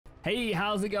Hey,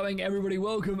 how's it going, everybody?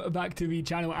 Welcome back to the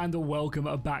channel and welcome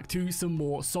back to some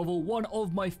more SOVL, one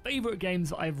of my favorite games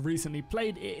that I've recently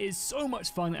played. It is so much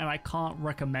fun and I can't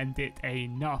recommend it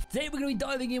enough. Today we're going to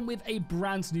be diving in with a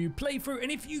brand new playthrough,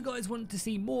 and if you guys want to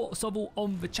see more SOVL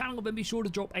on the channel, then be sure to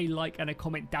drop a like and a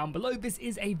comment down below. This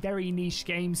is a very niche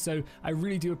game, so I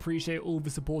really do appreciate all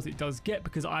the support it does get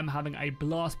because I'm having a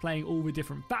blast playing all the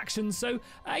different factions. So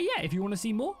yeah, if you want to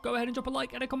see more, go ahead and drop a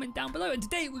like and a comment down below. And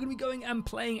today we're going to be going and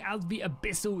playing as the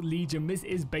Abyssal Legion. This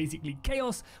is basically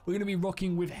chaos. We're going to be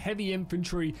rocking with heavy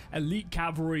infantry, elite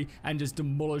cavalry, and just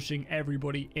demolishing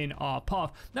everybody in our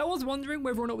path. Now, I was wondering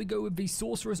whether or not we go with the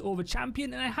sorceress or the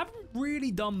champion, and I haven't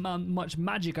really done much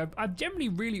magic. I've generally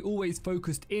really always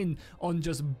focused in on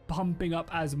just pumping up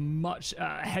as much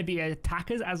heavy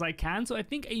attackers as I can, so I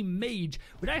think a mage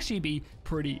would actually be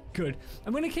pretty good.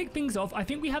 I'm going to kick things off. I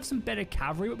think we have some better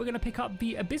cavalry, but we're going to pick up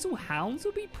the Abyssal Hounds.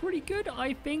 Will be pretty good,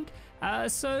 I think.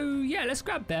 So yeah, let's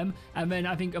grab them. And then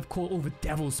I think, of course, the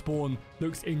devil spawn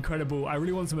looks incredible. I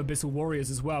really want some Abyssal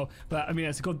warriors as well, but I mean,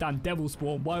 it's a goddamn devil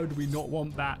spawn. Why would we not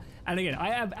want that? And again, I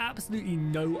have absolutely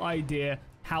no idea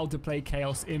how to play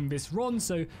chaos in this run,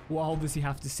 so we'll obviously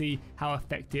have to see how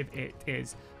effective it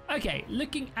is. Okay,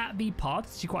 looking at the path,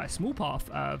 it's actually quite a small path,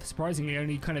 surprisingly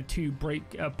only kind of 2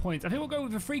 break points. I think we'll go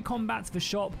with the 3 combats for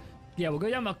shop. Yeah, we'll go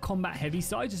down the combat heavy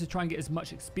side just to try and get as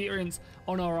much experience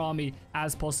on our army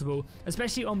as possible,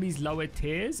 especially on these lower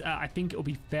tiers. I think it'll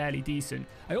be fairly decent.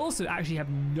 I also actually have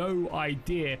no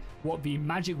idea what the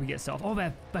magic we get set off. Oh,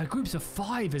 they're groups of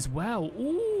 5 as well.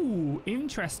 Ooh,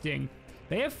 interesting.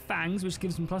 They have fangs, which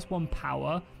gives them +1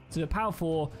 power. So the power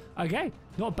 4, okay,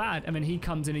 not bad. And then he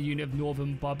comes in a unit of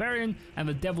Northern Barbarian, and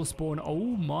the Devil Spawn, oh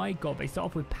my god, they start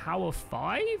off with power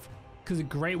 5? Because of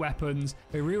great weapons.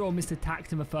 They reroll missed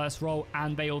attacks in the first roll,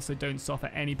 and they also don't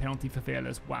suffer any penalty for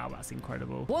fearless. Wow, that's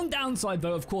incredible. One downside,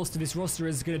 though, of course, to this roster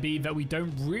is going to be that we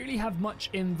don't really have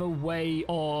much in the way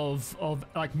of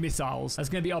like missiles. That's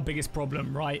going to be our biggest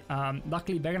problem, right?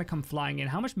 Luckily, they're going to come flying in.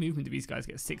 How much movement do these guys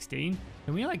get? 16.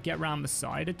 Can we like get around the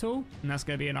side at all? And that's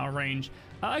going to be in our range.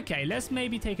 Okay, let's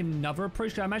maybe take another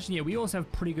approach. I imagine, yeah, we also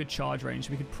have pretty good charge range.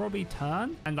 So we could probably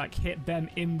turn and like hit them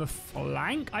in the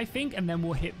flank, I think, and then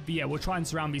we'll hit the, yeah, we'll try and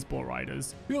surround these boar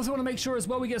riders. We also want to make sure as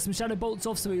well we get some shadow bolts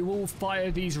off, so we will fire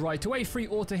these right away. 3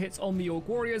 auto hits on the orc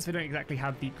warriors. They don't exactly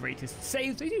have the greatest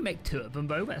saves. They do make 2 of them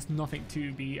though. That's nothing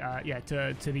to be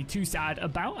to be too sad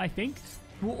about, I think.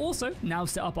 We'll also now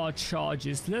set up our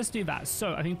charges. So let's do that.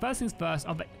 So I think first things first,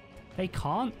 they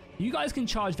can't. You guys can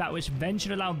charge that, which then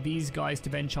should allow these guys to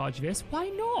then charge this. Why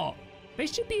not? They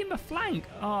should be in the flank.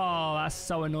 Oh, that's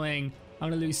so annoying. I'm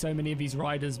going to lose so many of these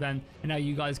riders then, and now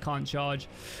you guys can't charge.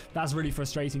 That's really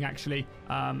frustrating, actually.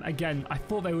 Again, I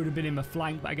thought they would have been in the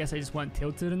flank, but I guess they just weren't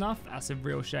tilted enough. That's a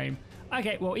real shame.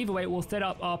 Okay, well, either way, we'll set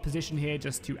up our position here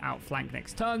just to outflank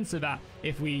next turn, so that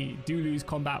if we do lose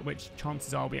combat, which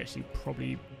chances are we actually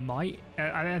probably might.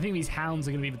 I think these hounds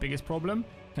are going to be the biggest problem.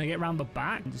 Can I get around the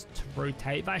back and just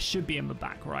rotate? That should be in the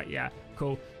back, right? Yeah,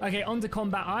 cool. Okay, on to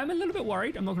combat. I'm a little bit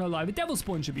worried. I'm not going to lie. The devil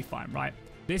spawn should be fine, right?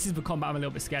 This is the combat I'm a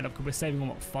little bit scared of because we're saving on,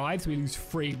 what, 5? So we lose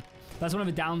 3. That's one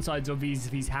of the downsides of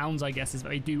these hounds, I guess, is that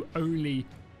they do only,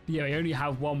 yeah, they only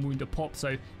have 1 wound to pop.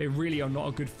 So they really are not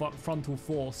a good frontal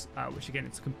force, which, again,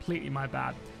 it's completely my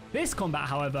bad. This combat,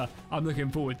 however, I'm looking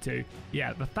forward to.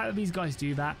 Yeah, the fact that these guys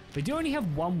do that. They do only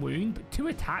have 1 wound, but 2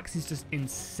 attacks is just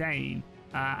insane.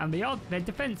 And they're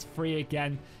defense free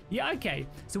again. Yeah, okay.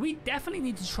 So we definitely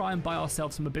need to try and buy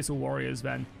ourselves some Abyssal Warriors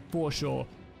then, for sure.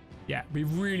 Yeah, we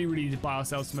really need to buy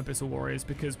ourselves some Abyssal Warriors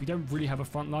because we don't really have a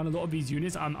front line. A lot of these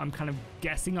units I'm kind of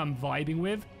guessing I'm vibing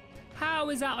with.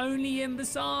 How is that only in the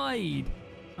side?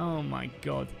 Oh my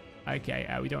god. Okay,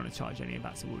 we don't want to charge any of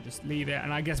that, so we'll just leave it.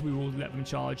 And I guess we will let them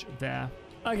charge there.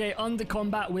 Okay, under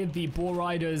combat with the boar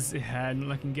riders. Yeah, not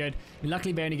looking good. I mean,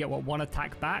 luckily, they only get, what, 1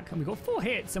 attack back? And we've got 4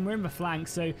 hits, and we're in the flank,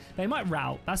 so they might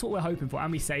rout. That's what we're hoping for.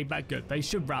 And we saved that. Good. They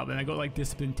should rout, then they got, like,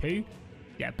 discipline 2.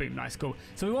 Yeah, boom, nice, cool.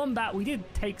 So we won that. We did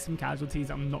take some casualties,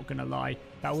 I'm not going to lie.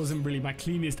 That wasn't really my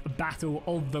cleanest battle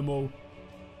of them all.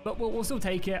 But we'll still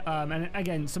take it. And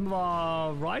again, some of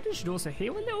our riders should also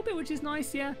heal a little bit, which is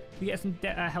nice, yeah. We get some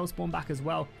Hellspawn back as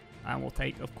well. And we'll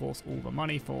take, of course, all the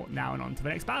money for now and on to the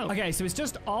next battle. Okay, so it's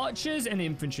just archers and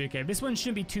infantry. Okay, this one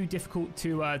shouldn't be too difficult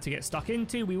to get stuck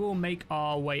into. We will make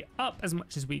our way up as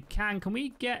much as we can. Can we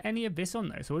get any of this on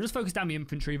though? So we'll just focus down the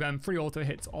infantry then. 3 auto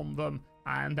hits on them.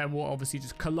 And then we'll obviously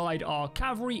just collide our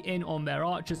cavalry in on their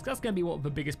archers. That's going to be what the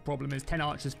biggest problem is. 10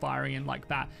 archers firing in like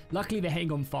that. Luckily, they're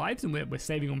hitting on 5s and we're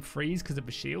saving on 3s because of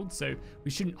the shield. So we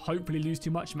shouldn't hopefully lose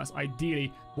too much. And that's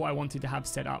ideally what I wanted to have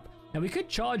set up. Now, we could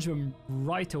charge them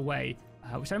right away,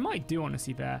 which I might do,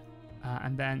 honestly, there.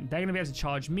 And then they're going to be able to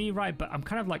charge me, right? But I'm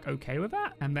kind of like okay with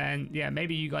that. And then, yeah,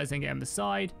 maybe you guys then get on the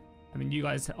side. I mean, you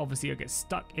guys obviously get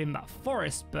stuck in that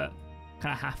forest, but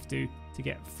kind of have to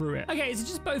get through it. Okay, so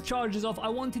just both charges off. I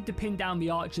wanted to pin down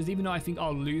the archers, even though I think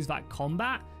I'll lose that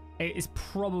combat. It is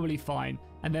probably fine.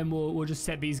 And then we'll just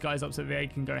set these guys up so they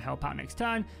can go help out next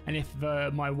turn. And if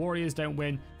my warriors don't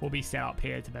win, we'll be set up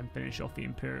here to then finish off the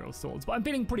Imperial Swords. But I'm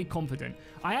feeling pretty confident.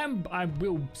 I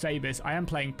will say this, I am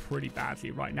playing pretty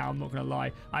badly right now, I'm not going to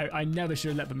lie. I never should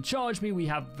have let them charge me. We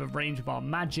have the range of our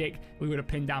magic. We would have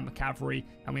pinned down the cavalry,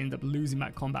 and we end up losing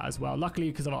that combat as well.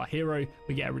 Luckily, because of our hero,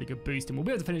 we get a really good boost, and we'll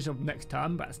be able to finish off next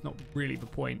turn, but that's not really the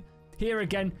point. Here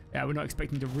again, yeah, we're not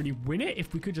expecting to really win it.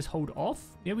 If we could just hold off.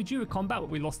 Yeah, we drew a combat,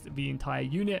 but we lost the entire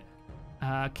unit.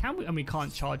 Can we? And we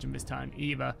can't charge him this turn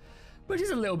either, which is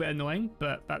a little bit annoying,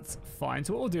 but that's fine.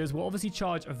 So what we'll do is we'll obviously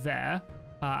charge there.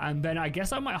 And then I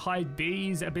guess I might hide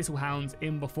these Abyssal Hounds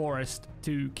in the forest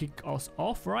to kick us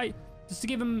off, right? Just to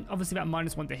give them, obviously, that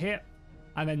 -1 to hit.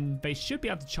 And then they should be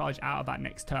able to charge out of that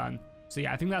next turn. So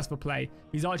yeah, I think that's the play.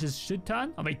 These archers should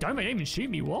turn. Oh, they don't even shoot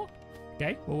me, what?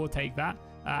 Okay, well, we'll take that.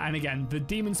 And again, the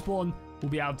demon spawn will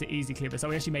be able to easily clear this. So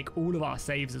we actually make all of our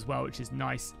saves as well, which is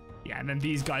nice. Yeah, and then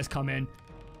these guys come in.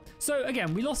 So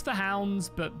again, we lost the hounds,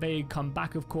 but they come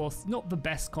back, of course. Not the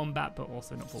best combat, but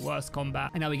also not the worst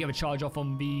combat. And now we get a charge off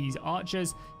on these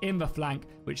archers in the flank,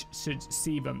 which should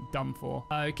see them done for.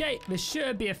 Okay, this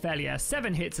should be a failure.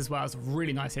 7 hits as well. It's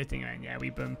really nice hitting. And yeah, we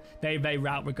boom. They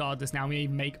rout regardless now. We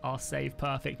even make our save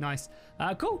perfect. Nice.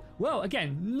 Cool. Well,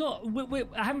 again,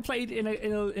 I haven't played in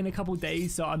a couple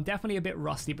days, so I'm definitely a bit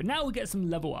rusty. But now we'll get some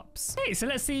level ups. Okay, so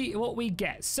let's see what we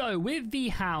get. So with the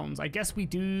hounds, I guess we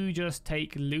do just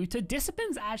take loot.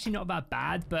 Discipline's actually not that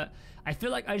bad, but I feel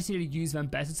like I just need to use them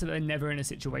better so they're never in a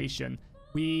situation.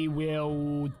 We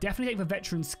will definitely take the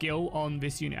veteran skill on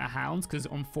this unit of hounds because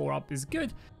on 4 up is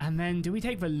good. And then do we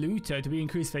take the looter? Do we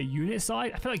increase their unit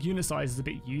size? I feel like unit size is a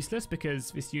bit useless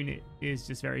because this unit is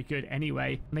just very good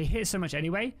anyway. And they hit so much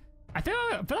anyway. I feel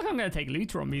like I'm going to take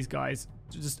looter on these guys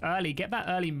just early, get that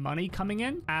early money coming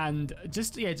in, and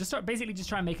just start basically just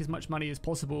try and make as much money as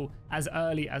possible as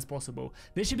early as possible.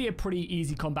 This should be a pretty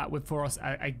easy combat for us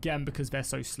again because they're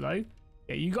so slow.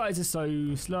 Yeah, you guys are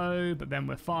so slow, but then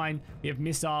we're fine. We have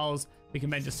missiles. We can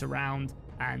then just surround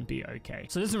and be okay.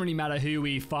 So it doesn't really matter who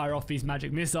we fire off these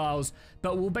magic missiles,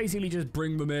 but we'll basically just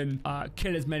bring them in,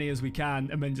 kill as many as we can,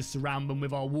 and then just surround them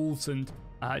with our wolves and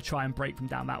try and break them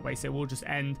down that way. So we'll just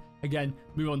end, again,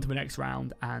 move on to the next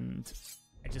round and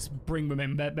just bring them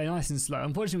in. They're nice and slow.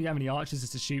 Unfortunately, we don't have any archers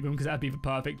just to shoot them because that'd be the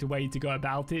perfect way to go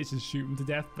about it. It's just shoot them to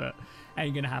death, but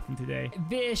ain't gonna happen today.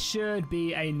 This should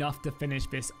be enough to finish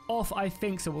this off, I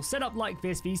think. So we'll set up like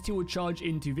this. These two will charge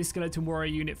into this skeleton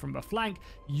warrior unit from the flank.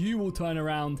 You will turn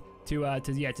around to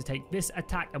take this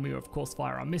attack, and we will of course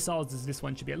fire our missiles, as this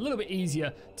one should be a little bit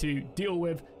easier to deal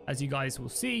with, as you guys will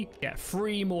see. Get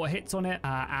 3 more hits on it,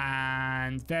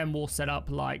 and then we'll set up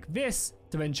like this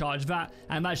to then charge that,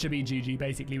 and that should be GG.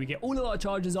 Basically, we get all of our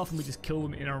charges off and we just kill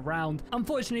them in a round.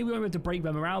 Unfortunately, we won't be able to break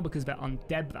them around because they're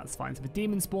undead, but that's fine. So the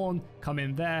demon spawn, come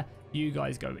in there. You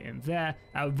guys go in there.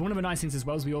 One of the nice things as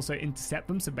well is we also intercept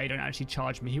them, so they don't actually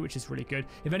charge me, which is really good.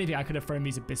 If anything, I could have thrown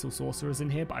these Abyssal Sorcerers in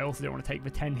here, but I also don't want to take the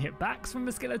 10 hit backs from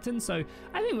the skeleton, so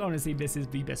I think honestly this is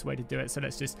the best way to do it. So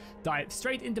let's just dive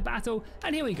straight into battle,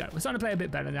 and here we go. We're starting to play a bit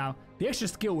better now. The extra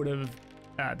skill would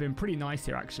have been pretty nice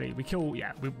here, actually. We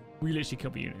literally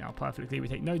kill the unit now perfectly. We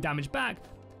take no damage back,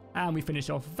 and we finish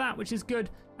off that, which is good.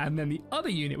 And then the other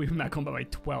unit, we win that combat by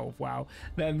 12. Wow.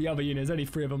 Then the other unit, there's only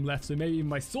 3 of them left, so maybe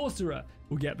my sorcerer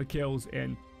will get the kills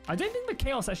in. I don't think the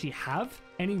Chaos actually have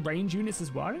any range units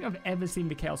as well. I don't think I've ever seen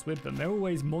the Chaos with them. They're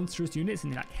always monstrous units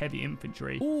and like heavy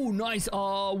infantry. Oh, nice.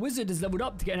 Our wizard is leveled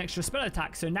up to get an extra spell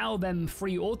attack. So now them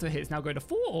 3 auto hits now go to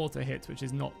 4 auto hits, which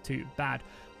is not too bad.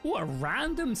 Oh, a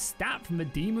random stat from the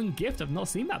demon gift. I've not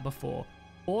seen that before.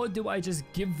 Or do I just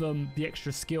give them the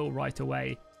extra skill right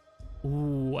away?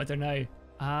 Oh, I don't know.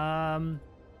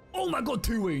 Oh my god,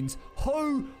 2 wounds.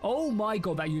 Oh my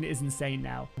god, that unit is insane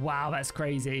now. Wow, that's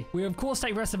crazy. We of course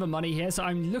take the rest of the money here, so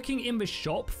I'm looking in the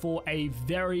shop for a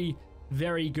very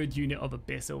good unit of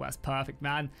Abyssal. That's perfect,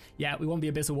 man. Yeah, we want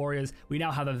the Abyssal Warriors. We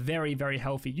now have a very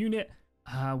healthy unit.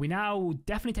 We now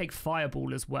definitely take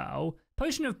Fireball as well.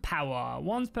 Potion of Power,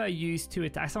 1 per use, 2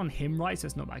 attacks on him, right? So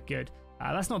it's not that good.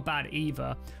 That's not bad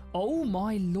either. Oh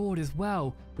my lord as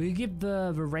well. We give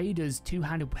the raiders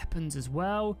 2-handed weapons as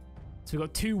well. So we've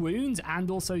got 2 wounds and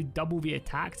also double the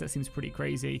attacks. That seems pretty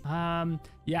crazy.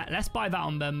 Yeah, let's buy that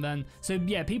on them then. So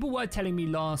yeah, people were telling me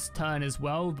last turn as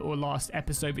well, or last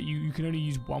episode, that you can only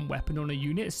use 1 weapon on a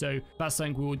unit. So that's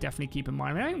something we will definitely keep in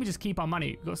mind. I think we just keep our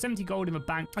money. We've got 70 gold in the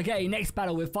bank. Okay, next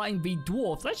battle, we're fighting the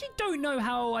dwarfs. I actually don't know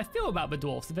how I feel about the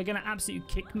dwarfs. If they're going to absolutely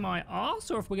kick my ass,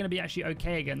 or if we're going to be actually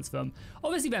okay against them.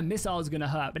 Obviously, their missiles are going to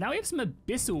hurt, but now we have some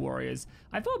abyssal warriors.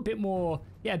 I feel a bit more,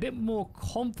 yeah, a bit more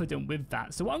confident with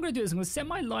that. So what I'm going to do is I'm going to set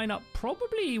my lineup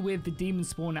probably with the demon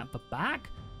spawn at the back.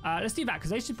 Let's do that,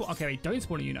 because they should put, okay, they don't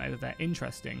spawn a unit over there.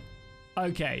 Interesting.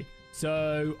 Okay,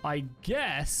 so I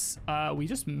guess we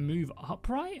just move up,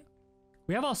 right?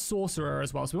 We have our sorcerer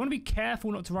as well, so we want to be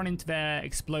careful not to run into their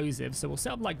explosives. So we'll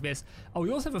set up like this. Oh,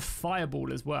 we also have a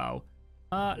fireball as well.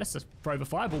 Let's just throw the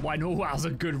fireball. Why not? Wow, that's a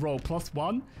good roll.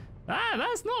 +1. Ah,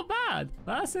 that's not bad.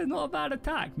 That's not a bad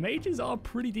attack. Mages are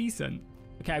pretty decent.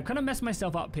 Okay, I've kind of messed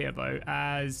myself up here, though,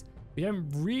 as we don't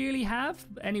really have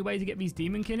any way to get these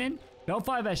demonkin in. They'll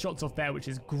fire their shots off there, which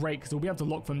is great, because we'll be able to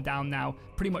lock them down now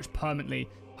pretty much permanently.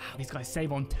 Wow, these guys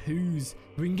save on 2s.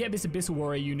 If we can get this Abyssal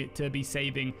Warrior unit to be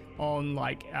saving on,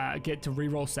 like, get to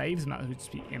reroll saves, and that would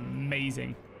just be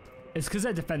amazing. It's because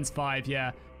they're defense 5,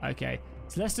 yeah. Okay,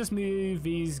 so let's just move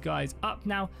these guys up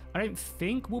now. I don't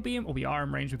think we'll be in, or we are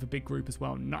in range with a big group as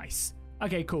well. Nice.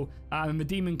 Okay, cool. And the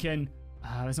demonkin,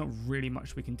 there's not really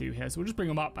much we can do here, so we'll just bring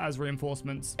them up as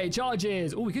reinforcements. Okay,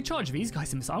 charges. Oh, we could charge these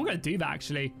guys. I'm going to do that,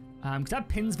 actually, because that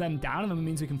pins them down, and that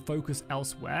means we can focus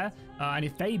elsewhere. And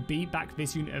if they beat back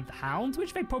this unit of hounds,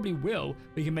 which they probably will,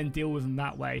 we can then deal with them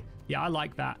that way. Yeah, I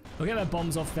like that. We'll get their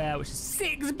bombs off there, which is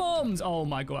 6 bombs. Oh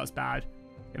my god, that's bad.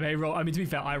 They roll. I mean, to be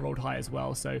fair, I rolled high as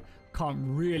well, so can't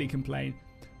really complain.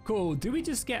 Cool. Do we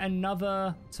just get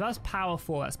another? So that's power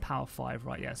 4. That's power 5,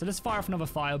 right? Yeah. So let's fire off another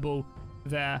fireball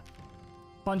there.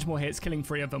 Bunch more hits, killing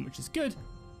 3 of them, which is good.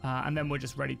 And then we're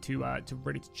just ready to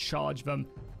charge them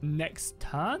next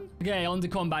turn. Okay, on to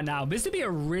combat now. This would be a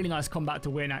really nice combat to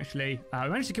win, actually. We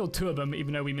managed to kill 2 of them,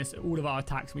 even though we missed all of our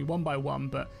attacks. We won by 1,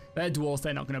 but they're dwarfs.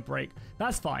 They're not going to break.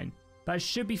 That's fine. That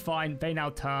should be fine. They now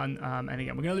turn. And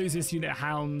again, we're going to lose this unit of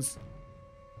hounds.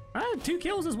 2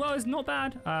 kills as well is not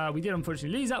bad. We did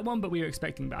unfortunately lose that one, but we were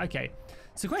expecting that. Okay,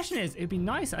 so the question is, it'd be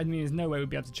nice. I mean, there's no way we'd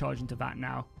be able to charge into that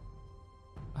now.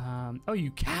 Oh,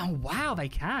 you can. Wow, they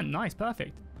can. Nice,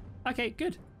 perfect. Okay,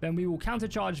 good. Then we will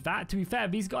countercharge that. To be fair,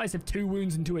 these guys have 2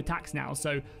 wounds and 2 attacks now,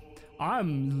 so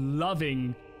I'm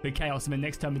loving the chaos. And then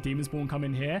next turn the demon spawn come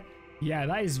in here. Yeah,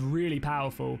 that is really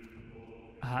powerful.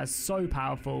 So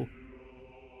powerful.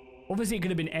 Obviously, it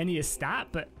could have been any stat,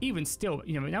 but even still,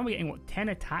 you know, now we're getting, what, 10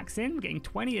 attacks in? We're getting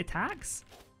 20 attacks?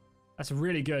 That's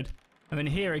really good. And then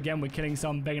here, again, we're killing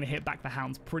some. They're going to hit back the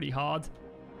hounds pretty hard.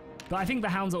 But I think the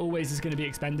hounds are always just going to be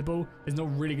expendable. There's not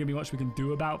really going to be much we can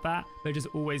do about that. They're just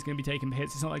always going to be taking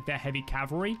hits. It's not like they're heavy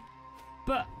cavalry.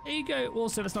 But there you go.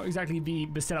 Also, that's not exactly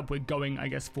the setup we're going, I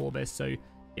guess, for this. So,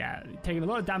 yeah, taking a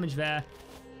lot of damage there.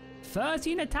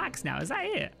 13 attacks now. Is that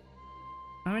it?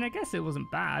 I mean, I guess it wasn't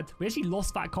bad. We actually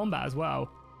lost that combat as well.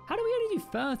 How do we only do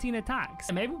 13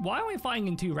 attacks? Maybe why aren't we fighting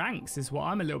in 2 ranks is what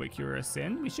I'm a little bit curious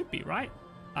in. We should be, right?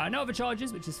 No other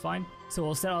charges, which is fine. So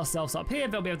we'll set ourselves up here.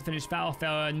 They'll be able to finish that off.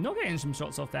 They're not getting some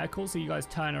shots off there. Cool, so you guys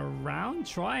turn around.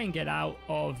 Try and get out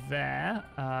of there.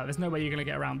 There's no way you're going to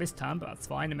get around this turn, but that's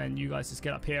fine. And then you guys just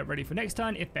get up here ready for next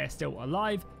turn if they're still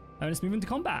alive. And let's move into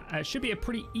combat. It should be a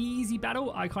pretty easy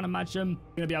battle. I can't imagine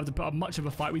we're going to be able to put up much of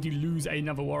a fight. We do lose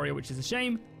another warrior, which is a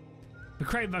shame. But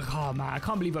oh man, I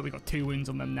can't believe that we got 2 wounds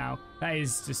on them now. That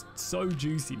is just so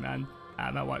juicy, man.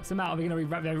 That wipes them out. We're going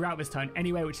to route this turn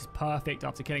anyway, which is perfect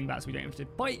after killing that, so we don't have to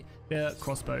fight the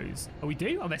crossbows. Oh, we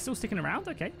do? Oh, they're still sticking around?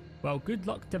 Okay. Well, good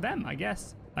luck to them, I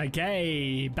guess.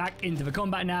 Okay, back into the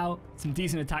combat now. Some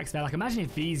decent attacks there. Like, imagine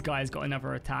if these guys got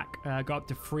another attack, go up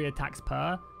to 3 attacks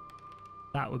per.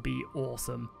 That would be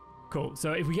awesome. Cool.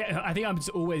 So if we get, I think I'm just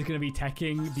always going to be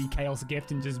teching the Chaos Gift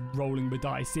and just rolling the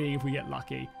dice, seeing if we get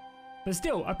lucky. But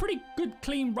still, a pretty good,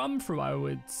 clean run through, I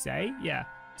would say. Yeah.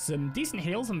 Some decent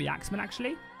heals on the Axeman,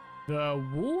 actually. The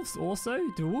Wolves also.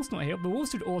 Do the Wolves not heal? The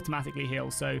Wolves should automatically heal,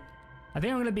 so I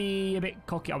think I'm going to be a bit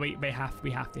cocky. Oh, wait, we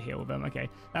have to heal them. Okay,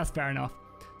 that's fair enough.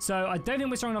 So I don't think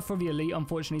we're strong enough for the Elite,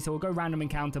 unfortunately, so we'll go random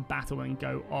encounter battle and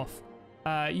go off.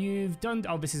 You've done...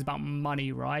 Oh, this is about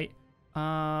money, right?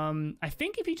 I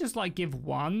think if you just, like, give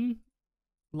 1...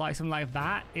 like something like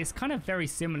that, it's kind of very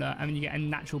similar, and then you get a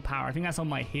natural power. I think that's on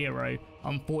my hero,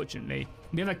 unfortunately.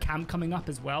 We have a camp coming up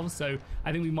as well, so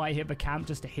I think we might hit the camp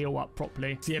just to heal up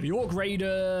properly. So yeah, the Orc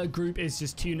Raider group is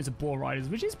just 2 units of Boar Riders,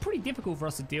 which is pretty difficult for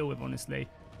us to deal with, honestly.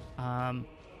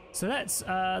 So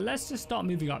let's just start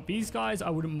moving up. These guys, I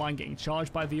wouldn't mind getting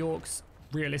charged by the Orcs,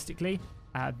 realistically.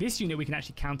 This unit we can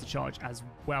actually countercharge as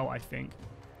well, I think.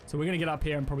 So we're going to get up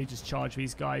here and probably just charge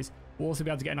these guys. We'll also be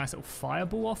able to get a nice little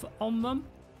fireball off on them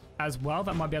as well.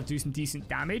 That might be able to do some decent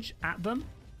damage at them.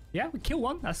 Yeah, we kill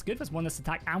one. That's good. That's one less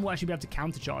attack. And we'll actually be able to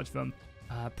countercharge them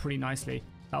pretty nicely.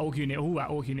 That orc unit, that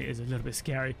orc unit is a little bit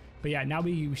scary. But yeah, now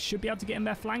we should be able to get in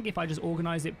their flank if I just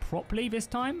organize it properly this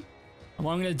time. And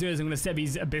what I'm going to do is I'm going to set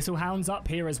these Abyssal Hounds up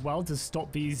here as well to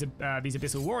stop these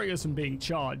Abyssal Warriors from being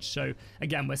charged. So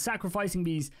again, we're sacrificing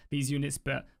these units,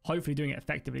 but hopefully doing it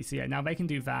effectively. So yeah, now they can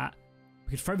do that.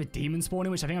 We could throw the Demon Spawn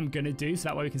in, which I think I'm going to do, so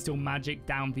that way we can still magic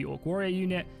down the Orc Warrior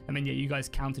unit. And then yeah, you guys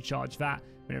countercharge that,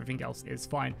 and everything else is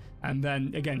fine. And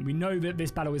then again, we know that this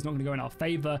battle is not going to go in our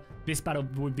favor. This battle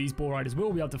with these Bull Riders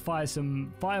will be able to fire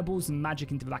some fireballs and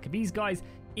magic into the back of these guys.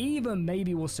 Even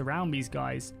maybe we'll surround these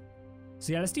guys.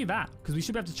 So yeah, let's do that, because we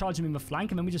should be able to charge them in the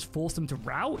flank, and then we just force them to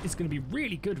rout. It's going to be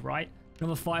really good, right?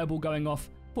 Another fireball going off.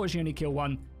 Fortunately, only kill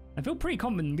one. I feel pretty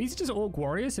confident. These are just Orc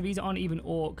Warriors, so these aren't even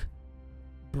Orc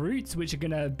Brutes, which are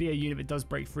going to be a unit that does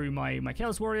break through my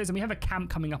Chaos Warriors. And we have a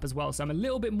camp coming up as well, so I'm a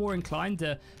little bit more inclined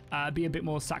to be a bit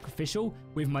more sacrificial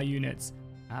with my units.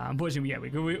 Unfortunately,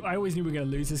 yeah, I always knew we were going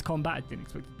to lose this combat. I didn't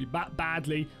expect it to be that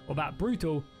badly or that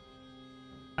brutal.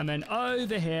 And then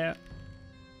over here,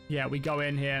 yeah, we go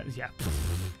in here. Yeah.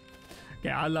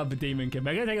 Yeah, I love the Demon King.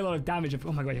 They're going to take a lot of damage.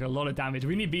 Oh my god, a lot of damage.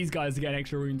 We need these guys to get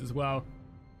extra wounds as well.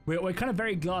 We're kind of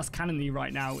very glass cannon-y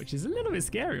right now, which is a little bit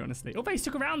scary, honestly. Oh, they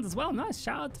stuck around as well. Nice.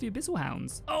 Shout out to the Abyssal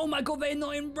Hounds. Oh my god, they're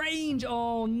not in range.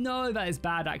 Oh no, that is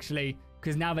bad, actually.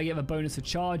 Because now they get the bonus for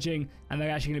charging, and they're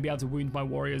actually going to be able to wound my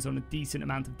warriors on a decent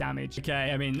amount of damage.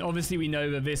 Okay, I mean, obviously we know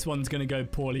that this one's going to go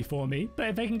poorly for me, but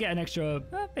if they can get an extra,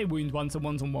 they wound one, so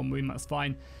one's on one wound, that's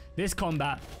fine. This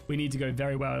combat, we need to go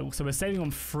very well. So we're saving on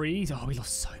 3. Oh, we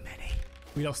lost so many.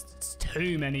 We lost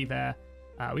too many there.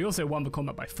 We also won the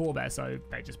combat by 4 there, so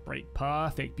they just break.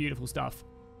 Perfect, beautiful stuff.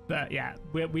 But yeah,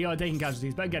 we are taking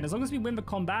casualties. But again, as long as we win the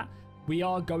combat, we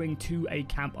are going to a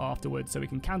camp afterwards, so we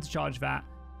can countercharge that.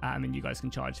 And then you guys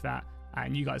can charge that,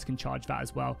 and you guys can charge that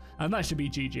as well. And that should be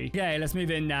GG. Okay, let's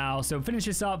move in now. So finish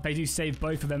this up. They do save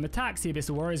both of them attacks. The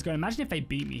Abyssal Warriors going. Imagine if they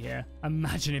beat me here.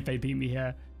 Imagine if they beat me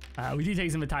here. We do take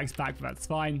some attacks back, but that's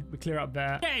fine. We clear up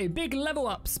there. Okay, big level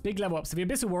ups. Big level ups. So the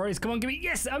Abyssal Warriors, come on, give me.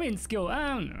 Yes, I mean, skill.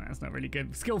 No, that's not really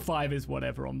good. Skill 5 is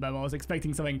whatever on them. I was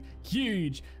expecting something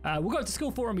huge. We'll go up to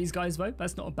skill 4 on these guys, though.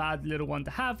 That's not a bad little one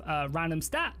to have. Random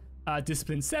stat.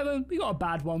 Discipline 7, we got a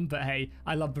bad one, but hey,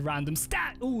 I love the random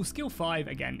stat. Oh, skill 5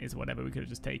 again is whatever. We could have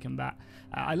just taken that.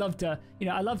 I love to,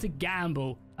 I love to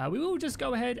gamble. We will just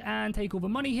go ahead and take all the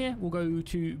money here. We'll go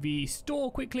to the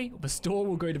store quickly. The store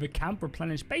will go to the camp,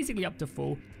 replenish basically up to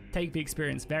full, take the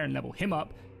experience there and level him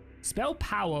up. Spell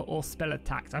power or spell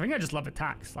attacks. I think I just love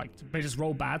attacks. Like, they just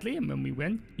roll badly and when we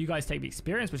win, you guys take the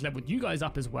experience, which leveled you guys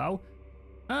up as well.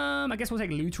 I guess we'll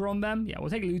take looter on them. Yeah,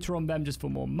 we'll take looter on them just for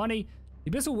more money. The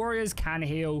Abyssal Warriors can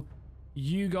heal.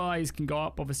 You guys can go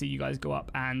up. Obviously, you guys go up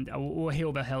and we'll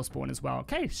heal the Hellspawn as well.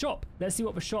 Okay, shop. Let's see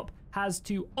what the shop has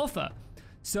to offer.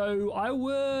 So I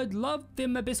would love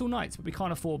them Abyssal Knights, but we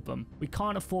can't afford them. We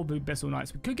can't afford the Abyssal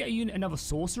Knights. We could get a unit, another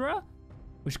Sorcerer,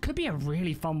 which could be a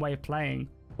really fun way of playing.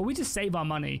 Or we just save our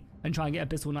money and try and get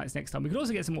Abyssal Knights next time. We could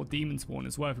also get some more Demon Spawn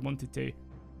as well if we wanted to.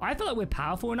 I feel like we're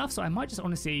powerful enough, so I might just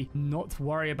honestly not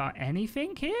worry about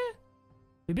anything here.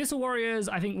 The Abyssal Warriors,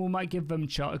 I think we might give them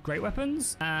great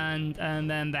weapons. And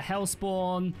then the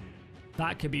Hellspawn,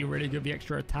 that could be really good, the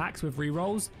extra attacks with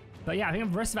rerolls. But yeah, I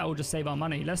think the rest of that will just save our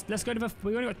money. Let's go to the...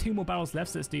 We've only got 2 more battles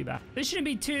left, so let's do that. This shouldn't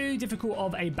be too difficult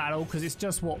of a battle, because it's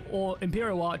just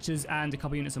Imperial Archers and a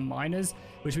couple units of Miners,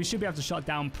 which we should be able to shut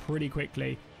down pretty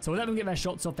quickly. So we'll let them get their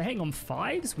shots off. They're hitting on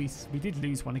 5s. We did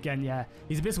lose one again, yeah.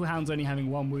 These Abyssal Hounds only having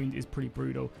 1 wound is pretty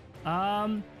brutal.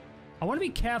 I want to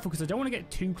be careful because I don't want to get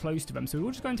too close to them. So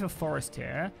we'll just go into a forest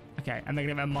here. Okay, and they're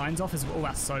going to get their mines off as well. Oh,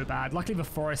 that's so bad. Luckily, the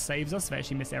forest saves us. They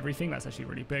actually missed everything. That's actually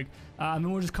really big. And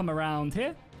then we'll just come around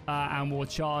here and we'll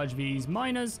charge these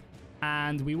miners.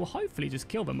 And we will hopefully just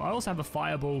kill them. I also have a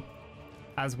fireball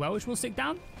as well, which we'll stick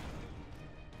down.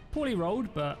 Poorly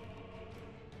rolled, but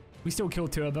we still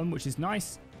killed 2 of them, which is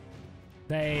nice.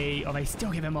 They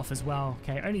still get them off as well.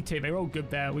 Okay, only 2. They roll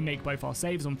good there. We make both our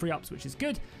saves on 3-ups, which is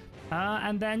good.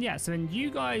 And then, yeah, so then you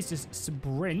guys just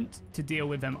sprint to deal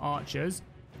with them archers.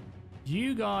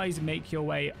 You guys make your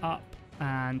way up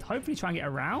and hopefully try and get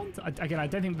around. Again, I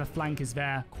don't think the flank is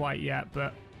there quite yet,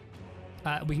 but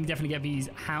we can definitely get these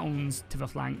hounds to the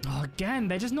flank. Oh, again,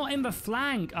 they're just not in the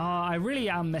flank. Oh, I really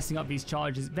am messing up these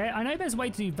charges. I know there's a way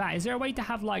to do that. Is there a way to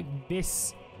have, like,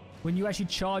 this... When you actually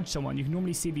charge someone, you can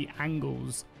normally see the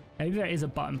angles. Maybe there is a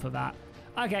button for that.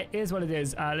 Okay, here's what it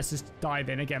is. Let's just dive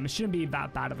in. Again, it shouldn't be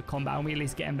that bad of a combat, and we at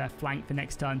least get in their flank for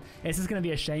next turn. It's just going to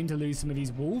be a shame to lose some of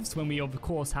these wolves when we, of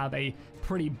course, have a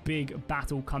pretty big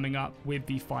battle coming up with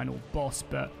the final boss,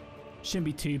 but shouldn't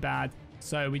be too bad.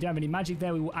 So we don't have any magic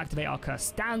there. We will activate our Curse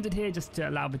Standard here just to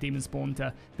allow the Demon Spawn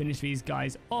to finish these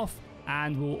guys off.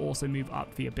 And we'll also move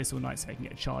up the Abyssal Knight so they can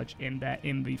get a charge in there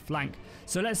in the flank.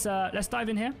 So let's dive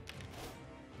in here.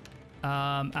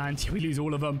 And we lose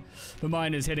all of them. The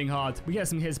Miner's hitting hard. We get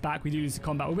some hits back. We do lose the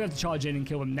combat. We'll be able to charge in and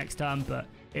kill them next turn, but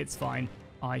it's fine,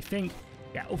 I think.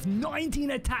 Yeah, of 19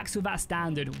 attacks with that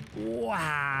standard.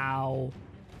 Wow.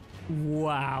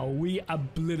 Wow, we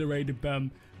obliterated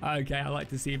them. Okay, I like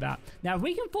to see that. Now, if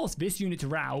we can force this unit to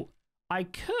rout, I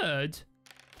could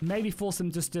maybe force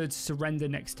them just to surrender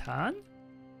next turn.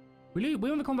 We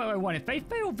win the combat by 1. If they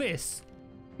fail this,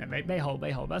 no, they hold.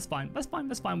 That's fine.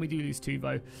 We do lose 2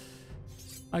 though.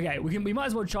 Okay, we might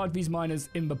as well charge these miners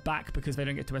in the back because they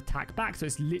don't get to attack back. So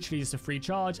it's literally just a free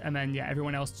charge. And then, yeah,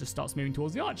 everyone else just starts moving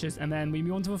towards the archers. And then we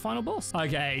move on to the final boss.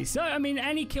 Okay, so, I mean,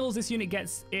 any kills this unit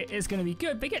gets, it is going to be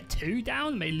good. They get 2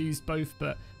 down. They lose both,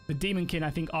 but the Demonkin, I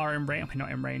think, are in range. Okay,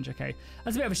 not in range. Okay,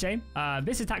 that's a bit of a shame.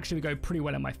 This attack should go pretty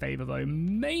well in my favor, though.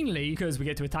 Mainly because we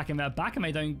get to attack in their back and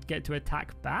they don't get to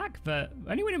attack back. But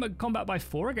only winning a combat by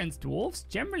 4 against dwarves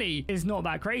generally is not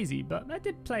that crazy. But that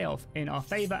did play off in our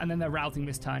favor. And then they're routing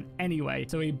this turn anyway.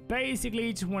 So we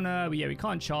basically just want to... Yeah, we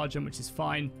can't charge them, which is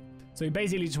fine. So we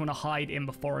basically just want to hide in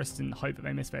the forest and hope that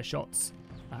they miss their shots.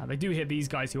 They do hit these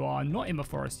guys who are not in the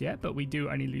forest yet, but we do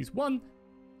only lose 1.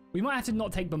 We might have to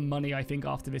not take the money, I think,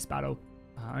 after this battle.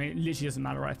 I mean, it literally doesn't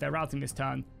matter, right? If they're routing this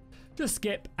turn, just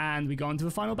skip and we go on to the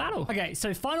final battle. Okay,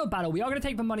 so final battle. We are going to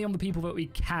take the money on the people that we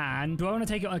can. Do I want to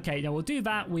take it? Okay, now we'll do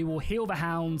that. We will heal the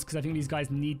hounds because I think these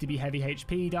guys need to be heavy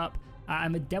HP'd up.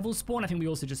 And the Devil Spawn, I think we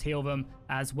also just heal them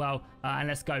as well. And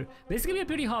let's go. This is going to be a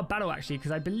pretty hard battle, actually,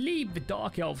 because I believe the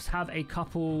Dark Elves have a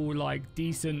couple, like,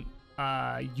 decent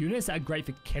units that are great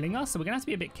for killing us. So we're going to have to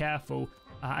be a bit careful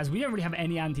as we don't really have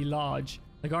any anti-large.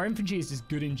 Like, our infantry is just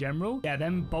good in general. Yeah,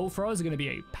 them bolt throwers are going to be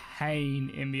a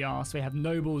pain in the ass. We have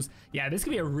nobles. Yeah, this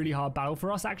could be a really hard battle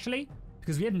for us, actually,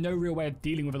 because we have no real way of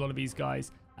dealing with a lot of these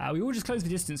guys. We will just close the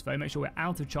distance, though, make sure we're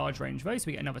out of charge range, though, so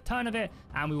we get another turn of it,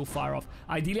 and we will fire off.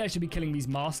 Ideally, I should be killing these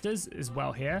masters as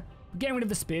well here. But getting rid of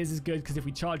the spears is good, because if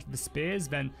we charge the spears,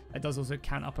 then that does also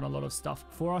count up on a lot of stuff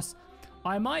for us.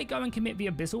 I might go and commit the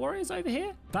Abyssal Warriors over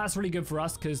here. That's really good for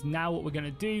us, because now what we're going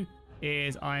to do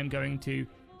is I'm going to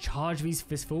charge these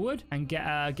fists forward and get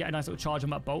a nice little charge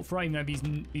on that bolt thrower, even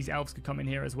though these elves could come in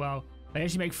here as well. They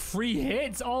actually make 3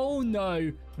 hits. Oh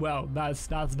no. Well, that's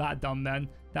that done then.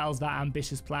 That was that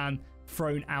ambitious plan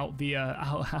thrown out the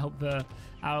out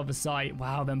of the sight.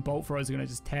 Wow, then bolt throwers are gonna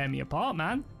just tear me apart,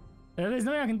 man. There's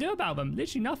nothing I can do about them.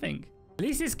 Literally nothing. At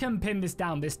least this can pin this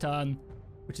down this turn,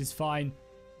 which is fine.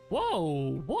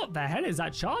 Whoa, what the hell is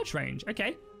that charge range?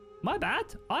 Okay. My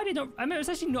bad. I mean, it's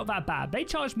actually not that bad. They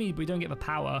charge me, but we don't get the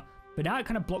power. But now it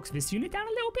kind of blocks this unit down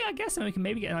a little bit, I guess, and we can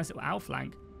maybe get a nice little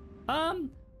outflank.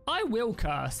 I will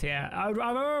curse here. I'd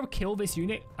rather kill this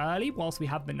unit early whilst we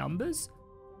have the numbers.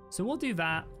 So we'll do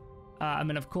that. And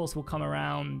then, of course, we'll come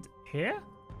around here.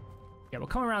 Yeah, we'll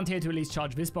come around here to at least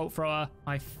charge this bolt thrower.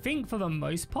 I think for the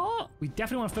most part, we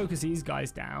definitely want to focus these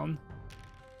guys down.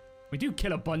 We do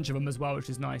kill a bunch of them as well, which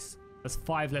is nice. There's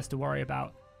 5 less to worry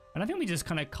about. And I think we just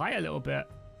kind of kite a little bit.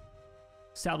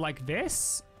 Set up like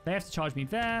this. They have to charge me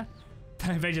there.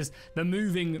 The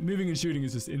moving and shooting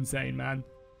is just insane, man.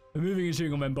 The moving and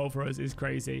shooting on them bolt throwers is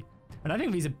crazy. And I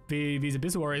think these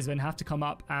Abyssal Warriors then have to come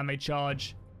up and they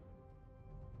charge.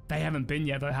 They haven't been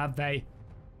yet though, have they?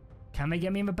 Can they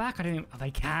get me in the back? I don't think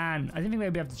they can. I didn't think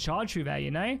they'd be able to charge through there,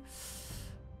 you know?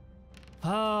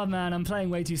 Oh man, I'm playing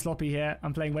way too sloppy here.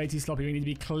 I'm playing way too sloppy. We need to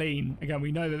be clean. Again,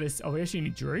 we know that this... Oh, we actually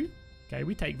need Drew. Okay,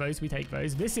 we take those, we take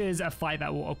those. This is a fight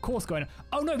that will, of course, go on.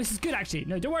 Oh, no, this is good, actually.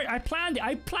 No, don't worry. I planned it.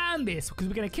 I planned this because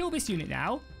we're going to kill this unit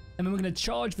now. And then we're going to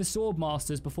charge the Sword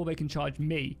Masters before they can charge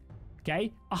me.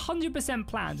 Okay? 100%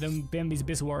 planned. Then these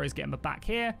Abyssal Warriors get in the back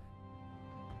here.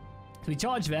 So we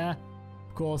charge there.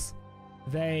 Of course,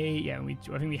 they... Yeah,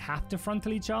 I think we have to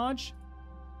frontally charge.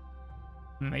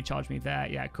 And they charge me there.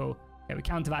 Yeah, cool. Okay, we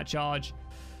counter that charge.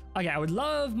 Okay, I would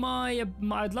love my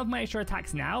extra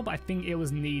attacks now, but I think it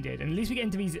was needed. And at least we get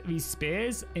into these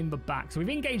spears in the back. So we've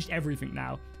engaged everything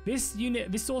now. This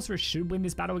sorcerer should win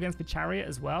this battle against the chariot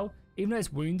as well. Even though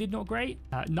it's wounded, not great.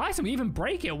 Nice, and we even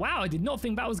break it. Wow, I did not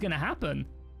think that was going to happen.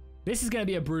 This is going to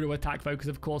be a brutal attack, though, because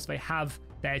of course they have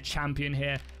their champion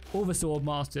here. All the sword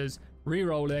masters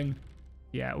re-rolling.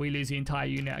 Yeah, we lose the entire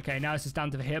unit. Okay, now it's just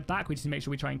down to the hit back. We just need to make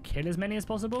sure we try and kill as many as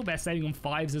possible. They're saving on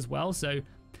 5s as well, so...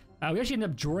 we actually ended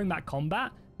up drawing that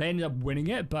combat. They ended up winning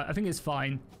it, but I think it's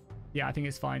fine. Yeah, I think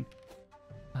it's fine.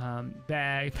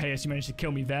 They actually managed to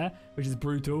kill me there, which is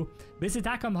brutal. This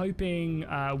attack I'm hoping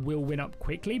will win up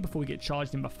quickly before we get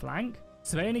charged in the flank.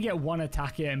 So they only get 1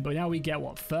 attack in, but now we get,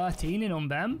 what, 13 in on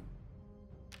them?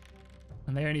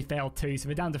 And they only failed 2, so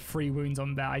we're down to 3 wounds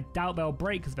on there. I doubt they'll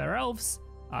break because they're elves.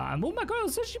 And oh my god,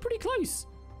 it's actually pretty close.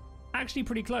 Actually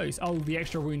pretty close. Oh, the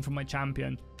extra wound from my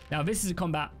champion. Now, this is a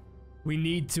combat we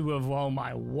need to have. Oh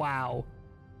my, wow.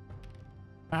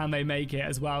 And they make it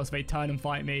as well, so they turn and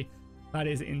fight me. That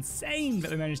is insane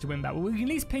that they managed to win that. Well, we can at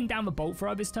least pin down the bolt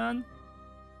thrower this turn.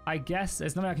 I guess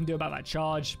there's nothing I can do about that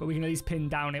charge, but we can at least pin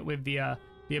down it with the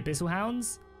Abyssal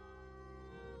Hounds.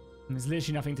 And there's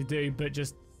literally nothing to do but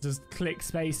just click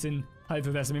space and hope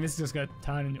for this. I mean, this is just going to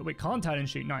turn and... We can't turn and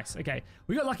shoot. Nice. Okay.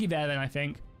 We got lucky there then, I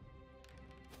think.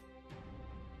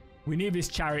 We need this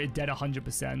chariot dead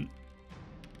 100%.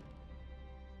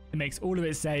 It makes all of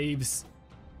its saves.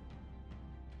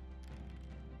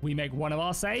 We make 1 of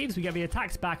our saves. We get the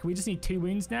attacks back. We just need 2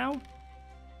 wounds now.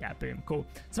 Yeah, boom. Cool.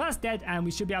 So that's dead, and we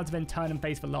should be able to then turn and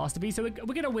face the last of these. So we're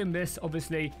going to win this,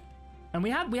 obviously. And we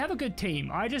have a good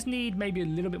team. I just need maybe a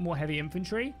little bit more heavy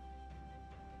infantry.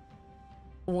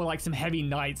 Or like some heavy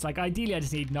knights. Like ideally I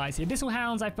just need knights. The Abyssal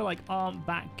Hounds I feel like aren't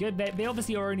that good. They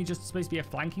obviously are only just supposed to be a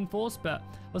flanking force, but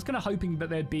I was kind of hoping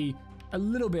that they'd be a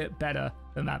little bit better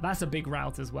than that. That's a big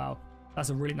route as well. That's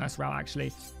a really nice route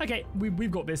actually. Okay,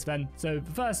 we've got this then. So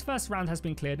the first round has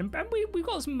been cleared, and we've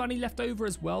got some money left over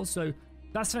as well. So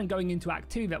that's something going into Act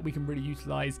 2 that we can really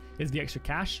utilize is the extra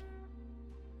cash.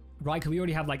 Right, because we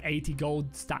already have like 80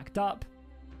 gold stacked up.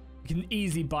 We can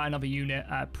easily buy another unit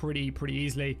pretty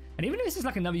easily. And even if this is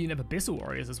like another unit of Abyssal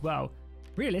Warriors as well,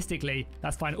 realistically,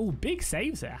 that's fine. Oh, big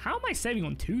saves here. How am I saving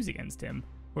on 2s against him?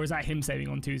 Or is that him saving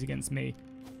on 2s against me?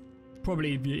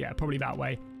 Probably, yeah, probably that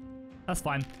way. That's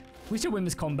fine. We should win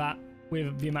this combat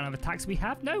with the amount of attacks we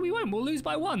have. No, we won't. We'll lose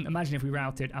by 1. Imagine if we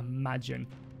routed. Imagine.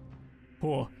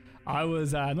 Poor. I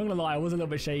was, not going to lie, I was a little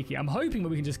bit shaky. I'm hoping that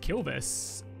we can just kill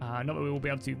this. Not that we will be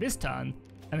able to this turn.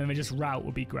 And then we just rout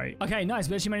would be great. Okay, nice.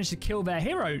 We actually managed to kill their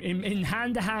hero in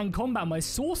hand-to-hand combat. My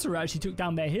sorcerer actually took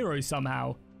down their hero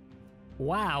somehow.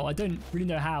 Wow, I don't really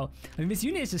know how. I mean, this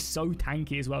unit is just so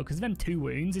tanky as well because of them 2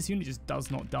 wounds. This unit just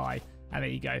does not die. And there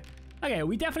you go. Okay,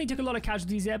 we definitely took a lot of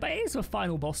casualties there, but it is a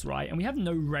final boss, right? And we have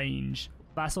no range.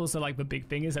 That's also like the big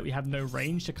thing is that we have no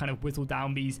range to kind of whittle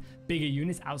down these bigger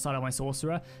units outside of my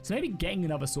sorcerer. So maybe getting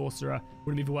another sorcerer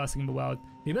wouldn't be the worst thing in the world.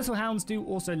 The Abyssal Hounds do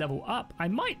also level up. I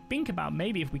might think about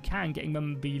maybe if we can getting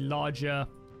them the larger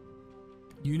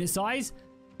unit size,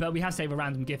 but we have to save a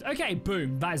random gift. Okay,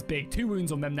 boom, that is big. 2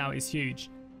 wounds on them now is huge.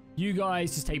 You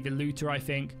guys just take the looter, I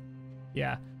think.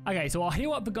 Yeah. Okay, so I'll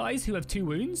heal up the guys who have 2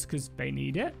 wounds because they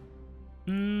need it.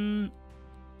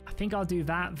 I think I'll do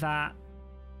that.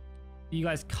 You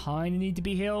guys kind of need to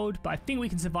be healed, but I think we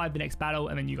can survive the next battle,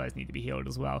 and then you guys need to be healed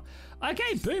as well.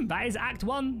 Okay, boom, that is Act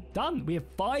 1 done. We have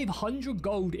 500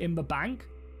 gold in the bank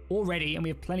already, and we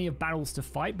have plenty of battles to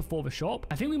fight before the shop.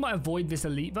 I think we might avoid this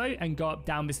elite, though, and go up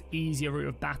down this easier route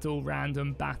of battle,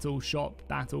 random, battle, shop,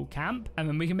 battle, camp, and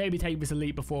then we can maybe take this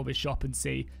elite before the shop and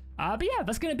see. But yeah,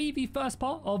 that's going to be the first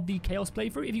part of the Chaos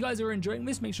playthrough. If you guys are enjoying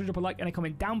this, make sure to drop a like and a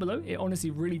comment down below. It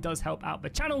honestly really does help out the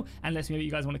channel and lets me know that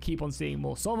you guys want to keep on seeing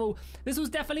more SOVL. This was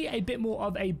definitely a bit more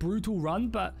of a brutal run,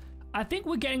 but I think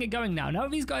we're getting it going now. Now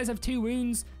these guys have 2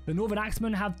 wounds. The Northern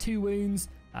Axemen have 2 wounds.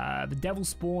 The Devil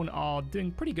Spawn are doing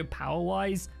pretty good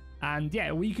power-wise. And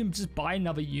yeah, we can just buy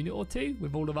another unit or 2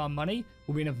 with all of our money.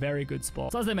 We'll be in a very good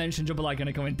spot. So as I mentioned, drop a like and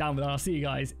a comment down below. I'll see you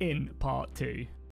guys in part 2.